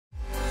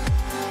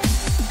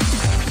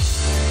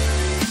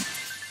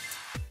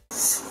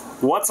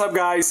What's up,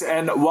 guys,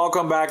 and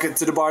welcome back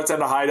to the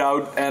Bartender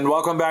Hideout, and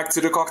welcome back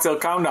to the Cocktail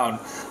Countdown.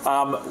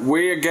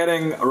 We're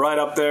getting right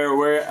up there.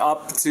 We're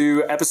up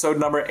to episode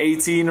number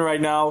 18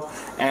 right now,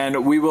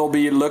 and we will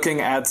be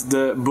looking at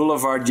the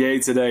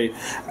Boulevardier today.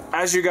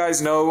 As you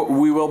guys know,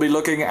 we will be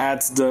looking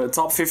at the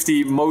top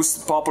 50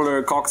 most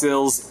popular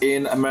cocktails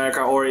in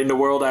America, or in the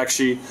world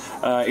actually,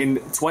 in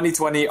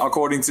 2020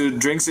 according to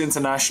Drinks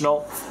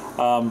International.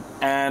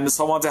 And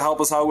someone to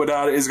help us out with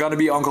that is going to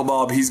be Uncle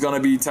Bob. He's going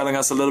to be telling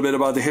us a little bit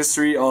about the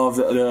history of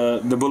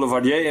the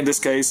Boulevardier in this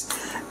case.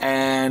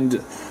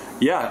 And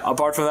yeah,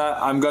 apart from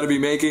that, I'm going to be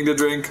making the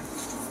drink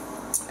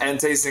and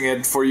tasting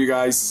it for you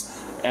guys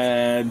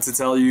and to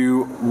tell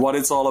you what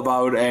it's all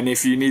about and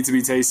if you need to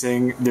be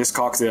tasting this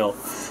cocktail.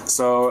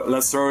 So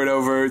let's throw it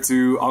over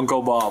to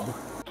Uncle Bob.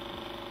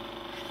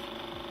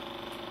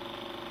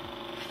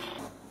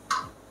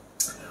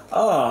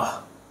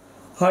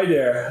 Hi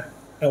there,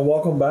 and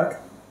welcome back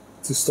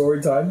to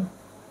Storytime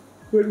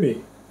with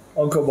me,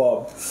 Uncle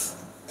Bob.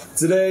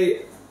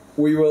 Today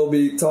we will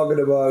be talking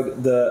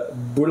about the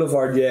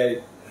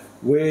Boulevardier,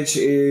 which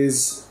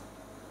is,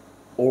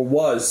 or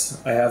was,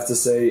 I have to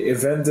say,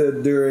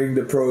 invented during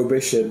the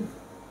Prohibition,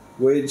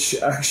 which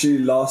actually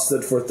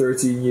lasted for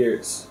 13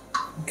 years.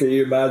 Can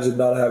you imagine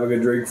not having a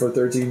drink for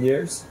 13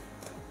 years?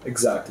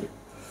 Exactly.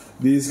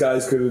 These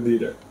guys couldn't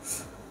either.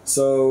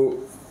 So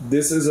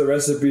this is a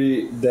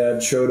recipe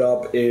that showed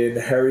up in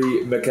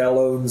Harry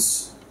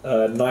McElhone's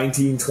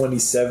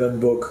 1927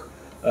 book,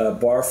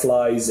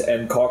 Barflies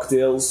and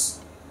Cocktails.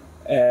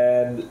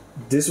 And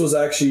this was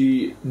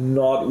actually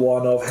not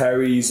one of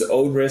Harry's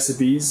own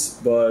recipes,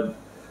 but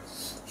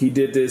he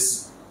did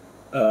this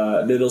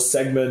little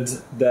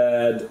segment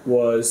that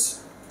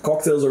was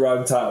cocktails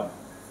around town,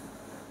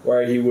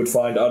 where he would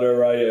find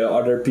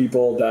other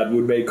people that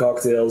would make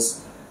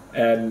cocktails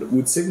and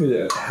would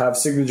have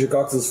signature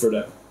cocktails for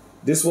them.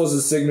 This was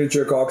a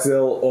signature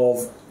cocktail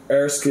of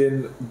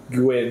Erskine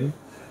Gwynn,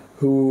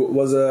 who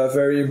was a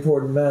very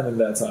important man in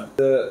that time.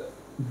 The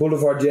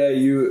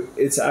Boulevardier,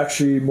 it's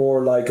actually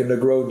more like a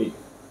Negroni,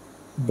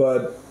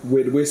 but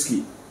with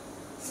whiskey.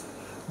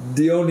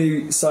 The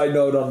only side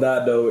note on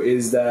that, though,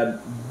 is that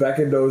back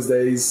in those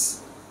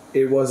days,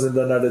 it wasn't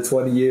another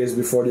 20 years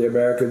before the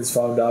Americans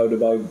found out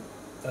about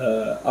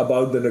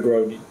the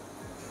Negroni.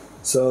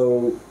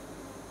 So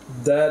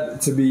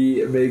that, to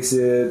me, makes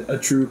it a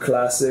true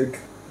classic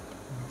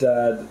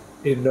that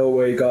in no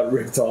way got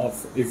ripped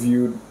off, if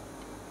you'd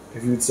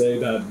say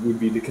that would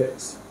be the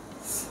case.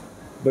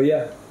 But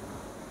yeah,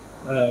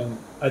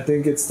 I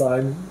think it's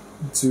time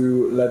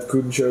to let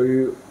Kun show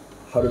you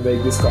how to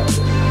make this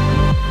cocktail.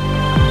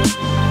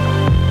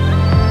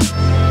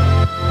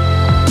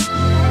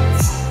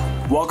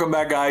 Welcome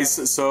back,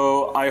 guys.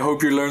 So I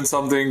hope you learned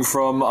something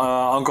from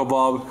Uncle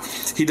Bob.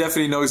 He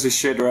definitely knows his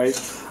shit, right?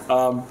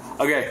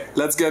 Okay,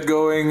 let's get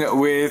going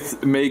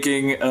with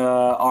making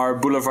our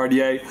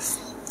Boulevardier.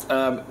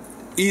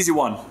 Easy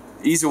one.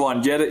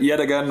 Yet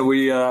again,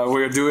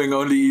 we're doing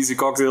only easy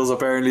cocktails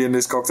apparently in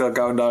this cocktail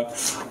countdown.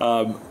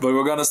 But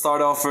we're gonna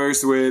start off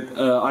first with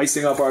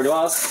icing up our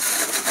glass.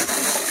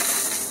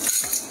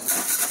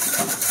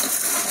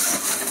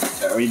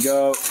 There we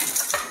go.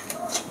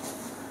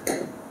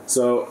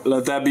 So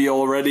let that be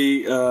all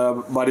ready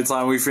by the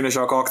time we finish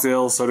our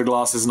cocktail, so the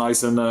glass is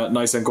nice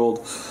and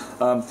cold.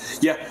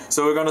 Yeah,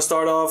 so we're gonna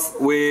start off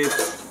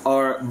with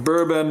our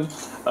bourbon.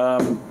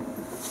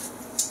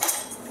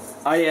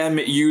 I am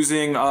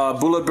using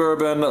bullet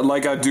bourbon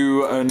like I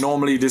do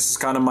normally. This is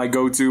kind of my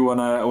go-to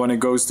when it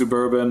goes to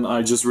bourbon.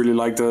 I just really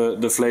like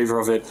the flavor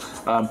of it.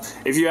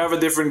 If you have a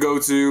different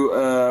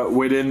go-to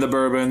within the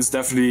bourbons,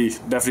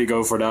 definitely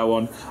go for that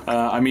one.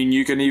 I mean,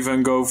 you can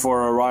even go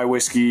for a rye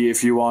whiskey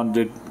if you want.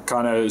 It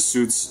kind of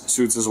suits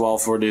as well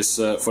for this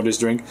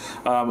drink.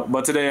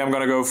 But today I'm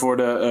gonna go for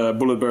the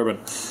bullet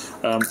bourbon.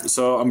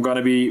 So I'm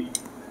gonna be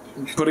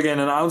putting in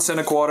 1.25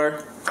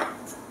 ounces.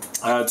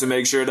 To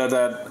make sure that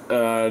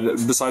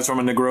besides from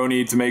a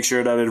Negroni, to make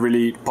sure that it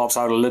really pops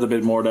out a little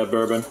bit more, that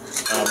bourbon,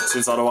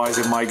 since otherwise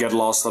it might get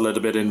lost a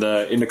little bit in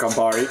the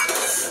Campari.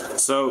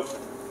 So,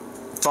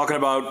 talking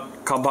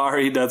about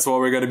Campari, that's what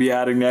we're going to be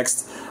adding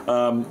next.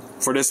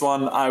 For this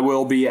one, I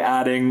will be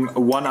adding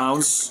 1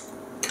 ounce.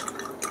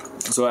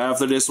 So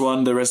after this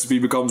one, the recipe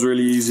becomes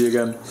really easy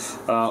again.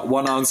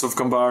 1 ounce of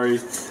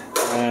Campari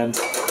and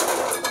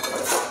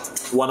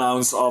 1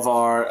 ounce of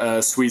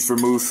our sweet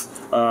vermouth.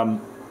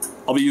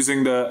 I'll be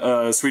using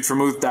the sweet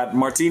vermouth that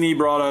Martini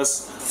brought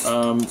us,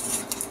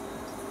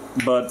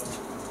 but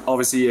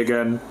obviously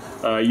again,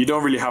 you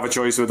don't really have a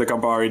choice with the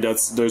Campari.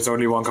 There's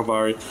only one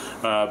Campari,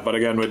 but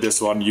again with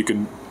this one you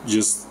can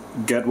just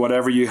get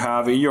whatever you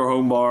have in your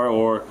home bar,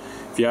 or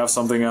if you have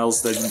something else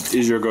that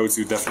is your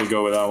go-to, definitely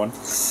go with that one.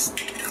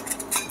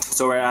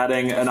 So we're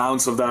adding 1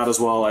 ounce of that as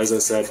well, as I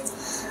said,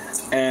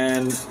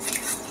 and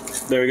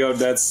there we go.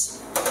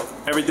 That's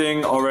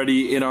everything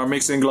already in our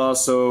mixing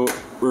glass, so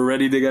we're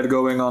ready to get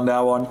going on that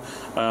one.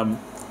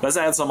 Let's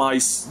add some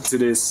ice to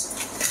this.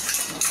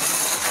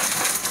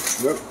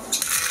 Yep.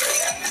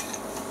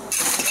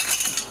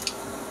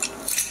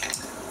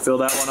 Fill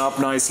that one up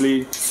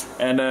nicely,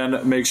 and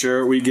then make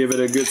sure we give it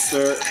a good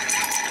stir.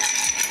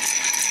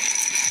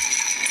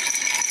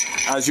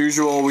 As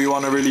usual, we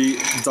want to really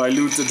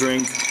dilute the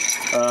drink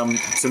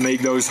to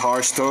make those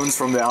harsh tones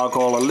from the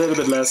alcohol a little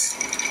bit less.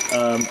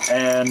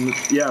 And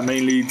yeah,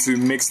 mainly to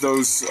mix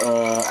those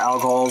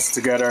alcohols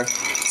together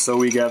so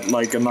we get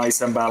like a nice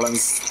and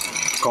balanced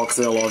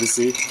cocktail,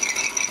 obviously.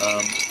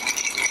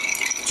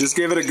 Just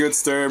give it a good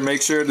stir,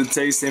 make sure to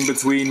taste in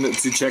between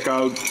to check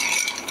out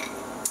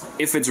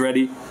if it's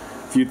ready,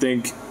 if you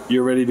think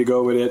you're ready to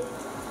go with it.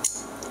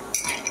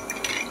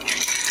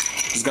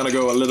 Just gonna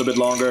go a little bit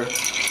longer,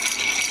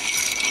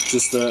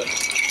 just to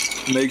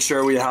make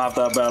sure we have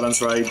that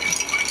balance right.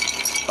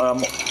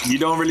 You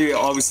don't really,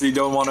 obviously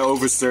don't want to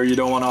overstir, you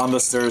don't want to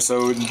understir,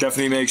 so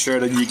definitely make sure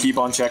that you keep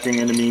on checking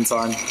in the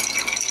meantime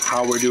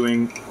how we're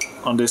doing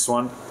on this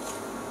one.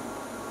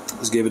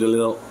 Just give it a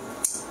little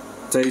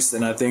taste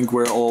and I think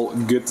we're all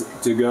good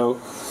to go.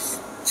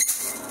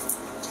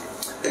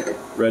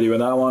 Ready with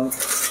that one.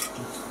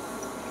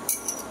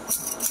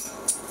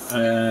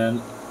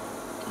 And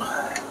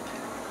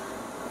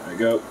there we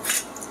go.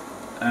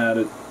 Add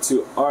it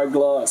to our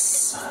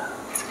glass.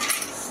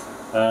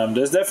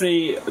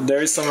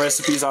 There is some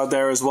recipes out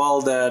there as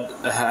well that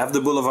have the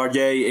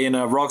Boulevardier in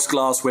a rocks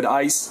glass with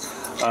ice.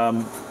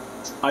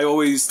 I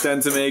always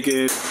tend to make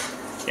it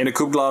in a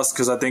coupe glass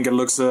because I think it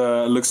looks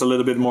a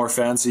little bit more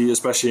fancy,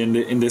 especially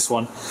in this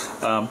one.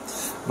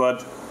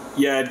 But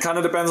yeah, it kind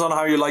of depends on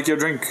how you like your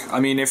drink. I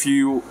mean, if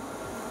you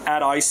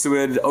add ice to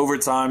it over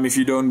time, if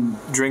you don't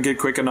drink it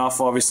quick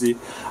enough, obviously,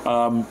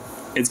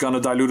 it's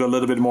gonna dilute a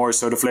little bit more,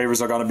 so the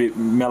flavors are gonna be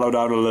mellowed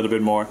out a little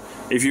bit more.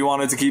 If you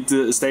want it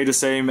to stay the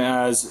same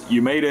as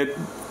you made it,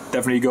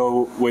 definitely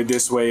go with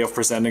this way of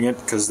presenting it,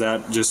 because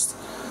that just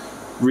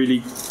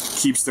really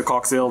keeps the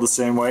cocktail the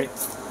same way.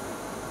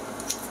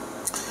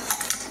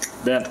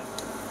 Then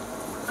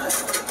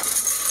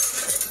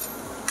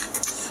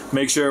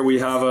make sure we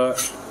have a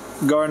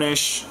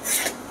garnish,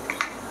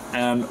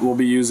 and we'll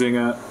be using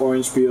an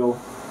orange peel,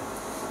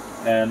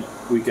 and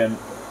we can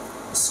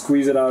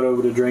squeeze it out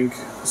over the drink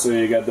so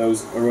you get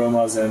those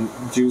aromas and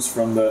juice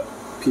from the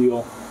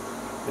peel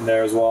in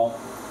there as well.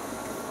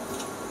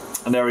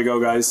 And there we go,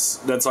 guys,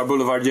 that's our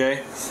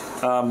Boulevardier.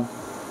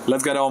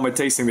 Let's get on with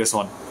tasting this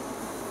one.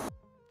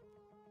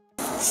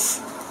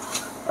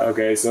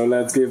 Okay, so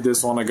let's give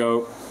this one a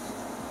go.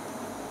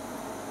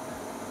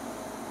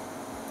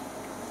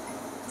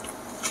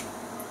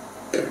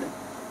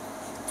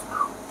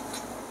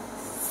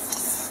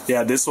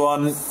 Yeah, this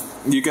one,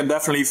 you can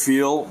definitely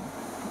feel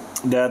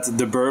that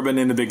the bourbon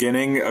in the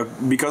beginning,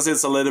 because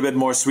it's a little bit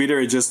more sweeter,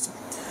 it just,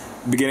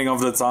 beginning of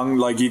the tongue,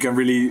 like you can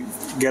really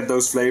get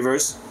those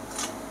flavors.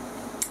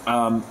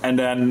 And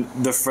then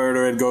the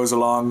further it goes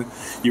along,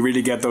 you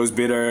really get those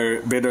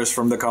bitters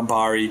from the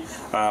Campari,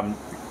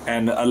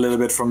 and a little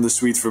bit from the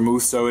sweet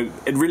vermouth. So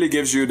it really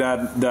gives you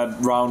that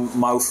round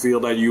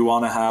mouthfeel that you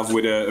want to have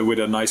with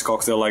a nice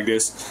cocktail like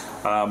this.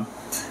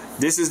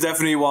 This is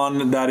definitely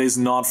one that is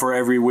not for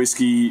every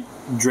whiskey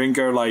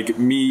drinker. Like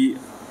me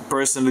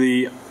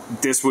personally,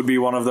 this would be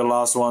one of the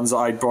last ones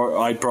I'd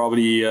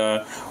probably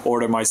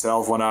order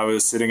myself when I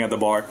was sitting at the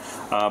bar.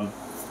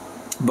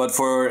 But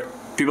for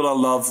people that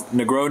love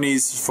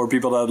Negronis, for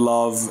people that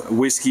love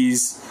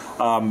whiskeys,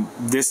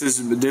 this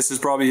is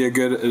probably a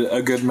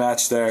good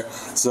match there.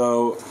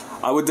 So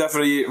I would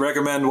definitely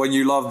recommend, when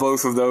you love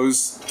both of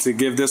those, to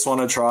give this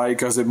one a try,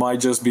 because it might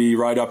just be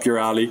right up your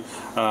alley.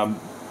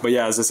 But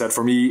yeah, as I said,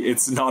 for me,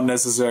 it's not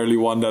necessarily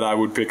one that I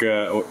would pick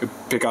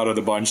out of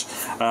the bunch.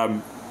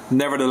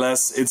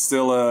 Nevertheless, it's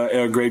still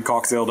a great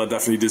cocktail that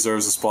definitely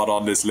deserves a spot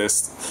on this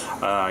list.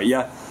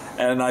 Yeah,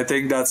 and I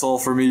think that's all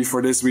for me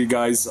for this week,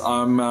 guys.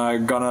 I'm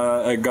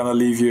gonna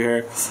leave you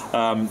here.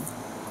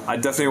 I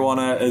definitely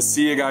want to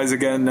see you guys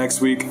again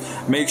next week.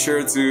 Make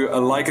sure to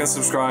like and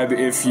subscribe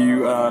if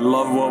you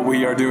love what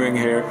we are doing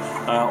here.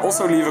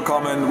 Also leave a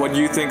comment what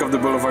you think of the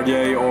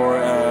Boulevardier or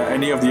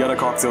any of the other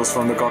cocktails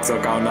from the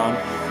Cocktail Countdown.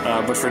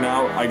 But for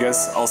now, I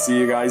guess I'll see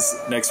you guys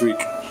next week.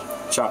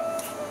 Ciao.